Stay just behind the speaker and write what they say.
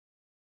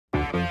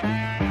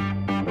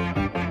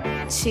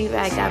She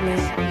right got me.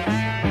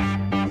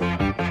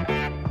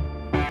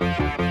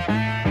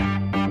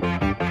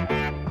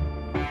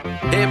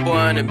 That boy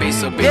on the beat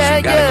so big, you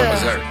gotta go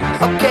berserk.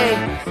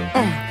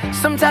 Okay.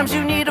 Sometimes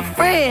you need a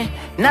friend,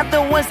 not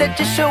the ones that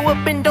just show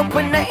up and don't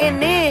put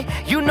nothing in.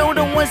 You know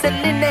the ones that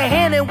lend their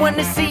hand and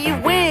wanna see you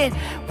win.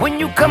 When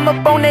you come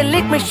up on that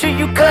lick, make sure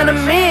you cut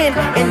them in.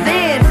 And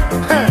then,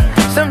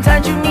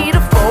 sometimes you need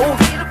a foe,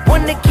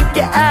 one to keep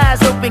your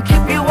eyes open,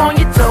 keep you on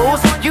your toes.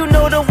 You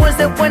know the ones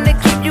that wanna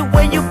keep you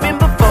where you've been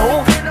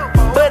before.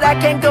 But I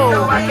can't go,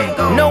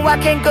 no I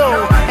can't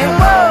go. And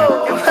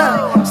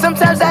whoa,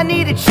 sometimes I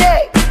need a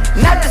check,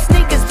 not the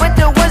sneakers but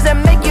the ones that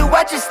make you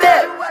watch your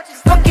step.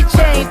 Fuck your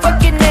chain,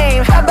 fuck your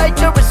name, how about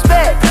your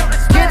respect?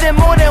 Give them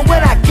more than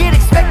what I get,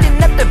 expecting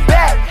nothing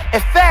back.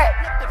 In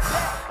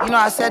fact, you know,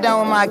 I sat down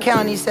with my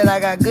accountant, he said I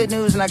got good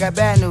news and I got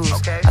bad news.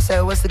 I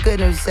said, what's the good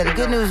news? He said, the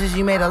good news is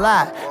you made a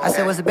lot. I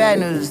said, what's the bad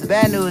news? The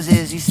bad news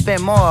is you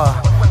spent more.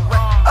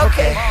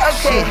 Okay,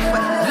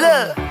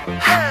 look,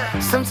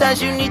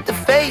 sometimes you need the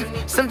faith,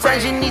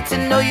 sometimes you need to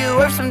know your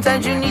worth,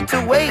 sometimes you need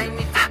to wait.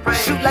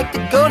 Shoot like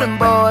the golden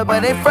boy,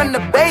 but in front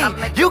of the bay.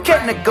 You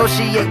can't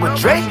negotiate with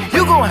Drake,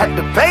 you gon' have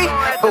to pay.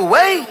 But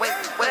wait,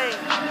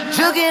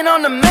 jugging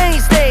on the main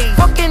stage,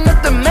 fucking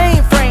up the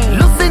mainframe,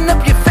 loosen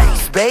up your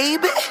face,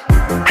 baby.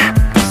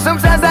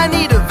 Sometimes I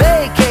need a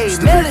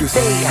vacate,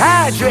 meditate,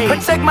 hydrate,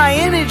 protect my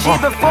energy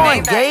before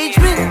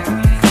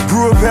engagement.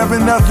 Grew up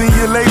having nothing,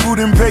 you're labeled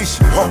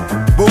impatient.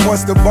 But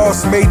once the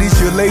boss made it,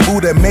 you're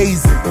labeled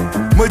amazing.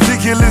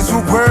 Meticulous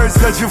with words,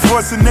 such a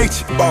force of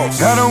nature.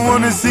 I don't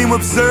wanna seem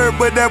absurd,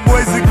 but that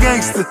boy's a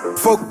gangster.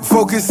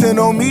 Focusing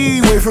on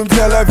me, way from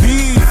Tel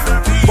Aviv.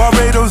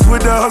 Barbados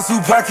with the hustle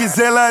pockets,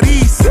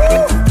 LIDs.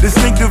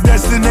 Distinctive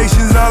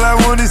destinations, all I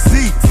wanna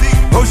see.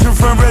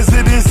 Oceanfront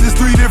residences,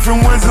 3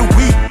 different ones a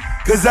week.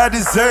 Cause I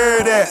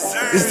deserve that,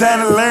 it's time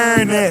to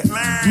learn that.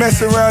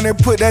 Mess around and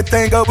put that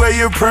thing up where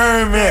your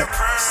permit.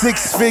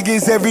 6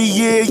 figures every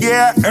year,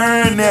 yeah,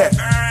 I earn that.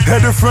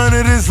 At the front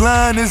of this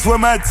line is where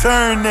my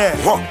turn at.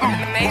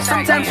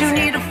 Sometimes you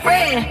need a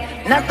friend,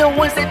 not the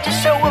ones that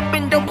just show up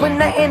and don't put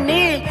nothing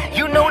in.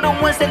 You know the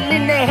ones that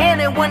lend their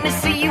hand and wanna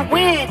see you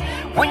win.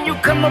 When you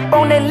come up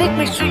on that lick,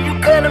 make sure you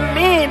cut them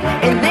in.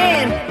 And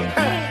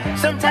then,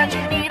 sometimes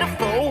you need a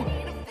foe.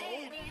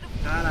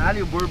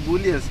 Caralho,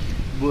 borbulhas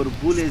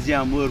de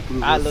amor pro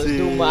você.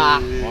 Do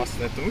mar.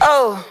 Nossa, é tão...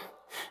 Oh,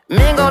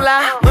 men gon'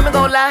 lie, women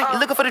gon' lie. You're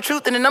looking for the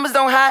truth and the numbers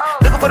don't hide.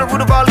 Looking for the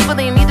root of all evil,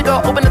 then you need to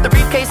go open up the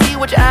briefcase, see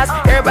with your eyes.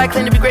 Everybody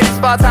claim to be greatest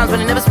of all times, but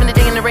they never spend a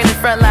day in the rain in the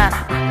front line.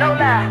 No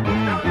lie,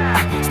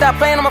 stop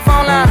playing on my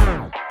phone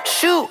line.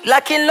 Shoot,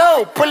 lock it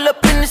low, pull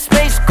up in the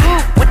space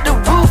coupe with the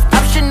roof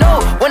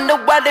optional. Wonder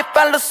why they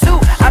follow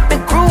suit. I've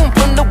been groomed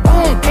from the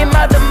womb, came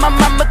out of my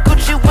mama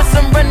Gucci with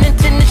some running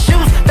tennis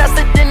shoes,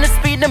 faster than the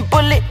speeding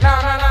bullet.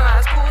 Nah,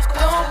 it's cool.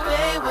 Don't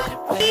play with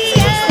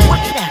it.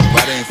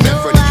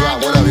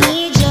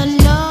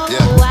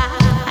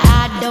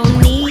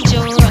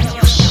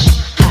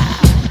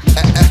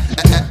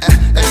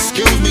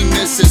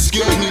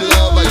 Excuse me,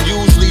 love, I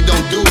usually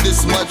don't do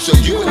this much. Are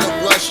you in a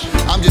rush?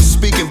 I'm just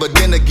speaking, but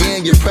then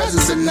again, your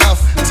presence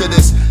enough to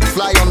this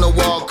fly on the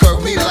wall,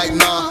 curve me like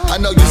nah. I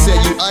know you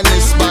said you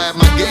uninspired,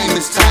 my game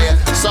is tired.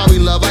 Sorry,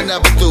 love, I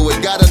never threw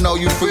it. Gotta know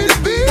you free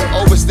to be.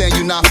 Overstand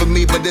you not for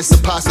me, but it's a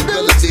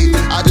possibility.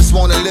 I just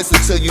wanna listen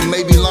to you,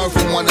 maybe learn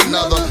from one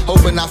another.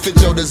 Hoping I fit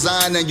your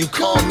design and you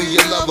call me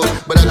your lover.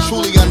 But I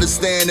truly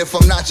understand if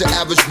I'm not your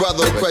average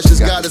brother. Precious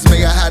goddess,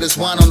 may I have this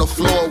wine on the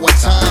floor one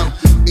time.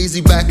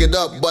 Easy, back it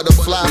up,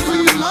 butterfly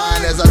through your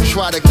mind as I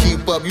try to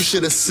keep up. You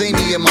should have seen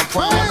me in my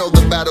prime. I know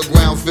the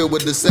battleground filled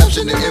with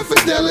deception and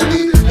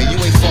infidelity, and you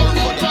ain't falling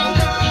for the moment.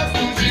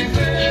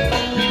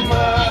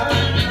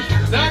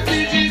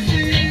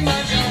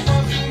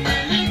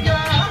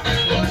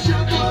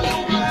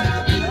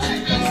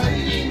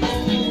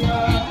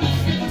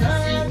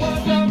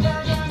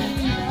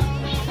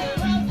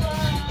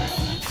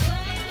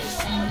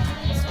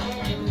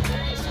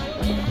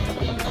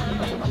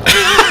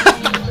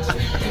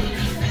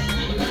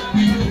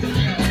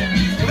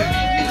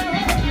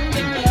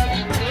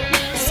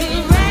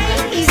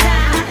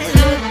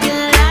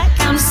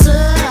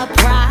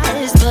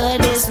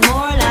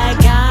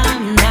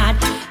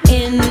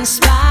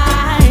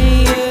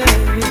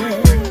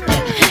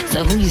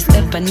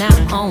 Now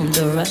on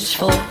the rush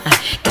for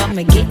got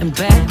me getting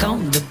back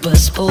on the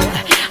bus for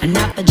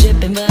not for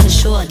dripping but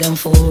sure them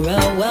for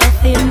a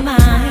wealthy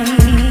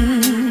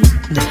mind.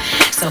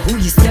 So who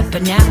you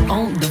stepping out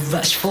on the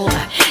rush for?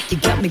 You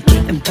got me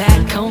getting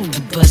back on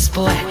the bus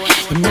for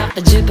not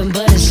for dripping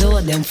but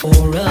sure them for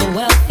a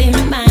wealthy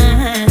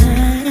mind.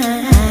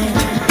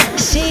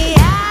 See,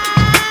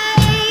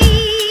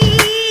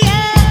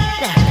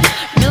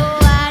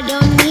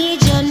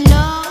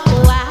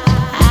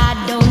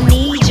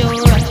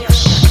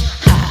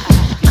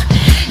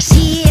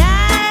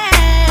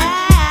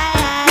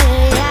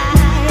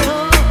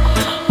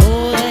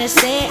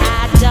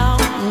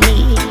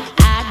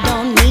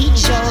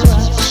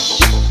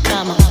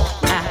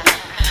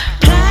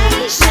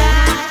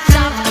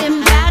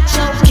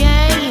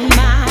 game.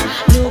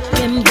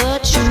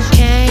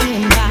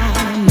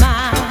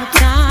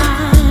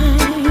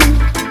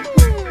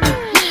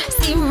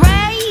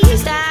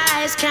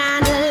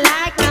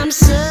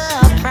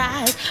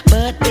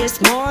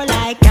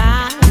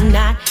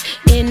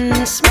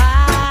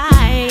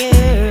 inspired.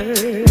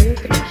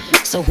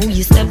 So who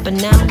you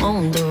stepping out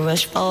on the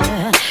rush for?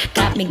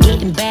 Got me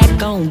getting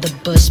back on the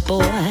bus,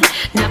 boy.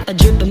 Not for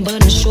dripping,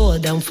 but I'm sure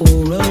down for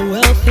a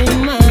wealthy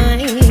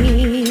mind.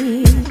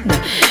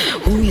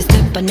 Who you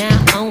stepping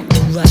out on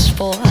the rush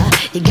for?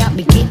 You got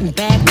me getting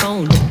back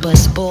on the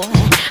bus, boy.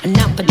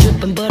 Not for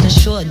dripping, but I'm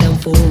sure down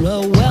for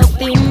a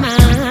wealthy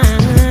mind.